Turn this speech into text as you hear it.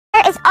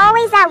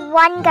always that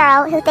one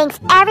girl who thinks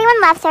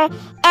everyone loves her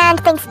and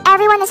thinks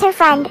everyone is her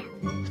friend.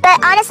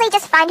 But honestly,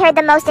 just find her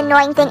the most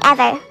annoying thing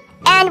ever.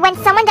 And when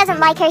someone doesn't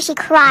like her, she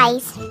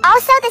cries.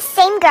 Also, the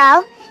same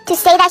girl to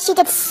say that she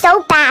did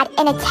so bad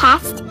in a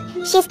test,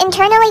 she's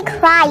internally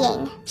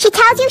crying. She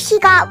tells you she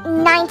got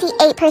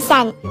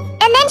 98%.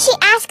 And then she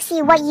asks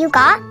you what you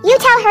got. You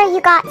tell her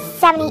you got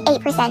 78%.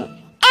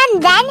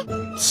 And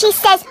then she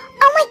says,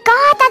 oh my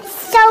god, that's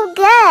so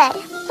good.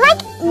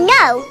 Like,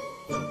 no.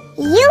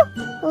 You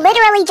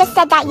literally just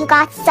said that you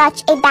got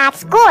such a bad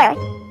score.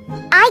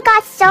 I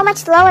got so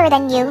much lower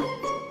than you.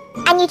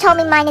 And you told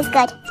me mine is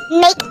good.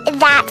 Make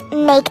that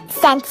make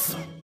sense.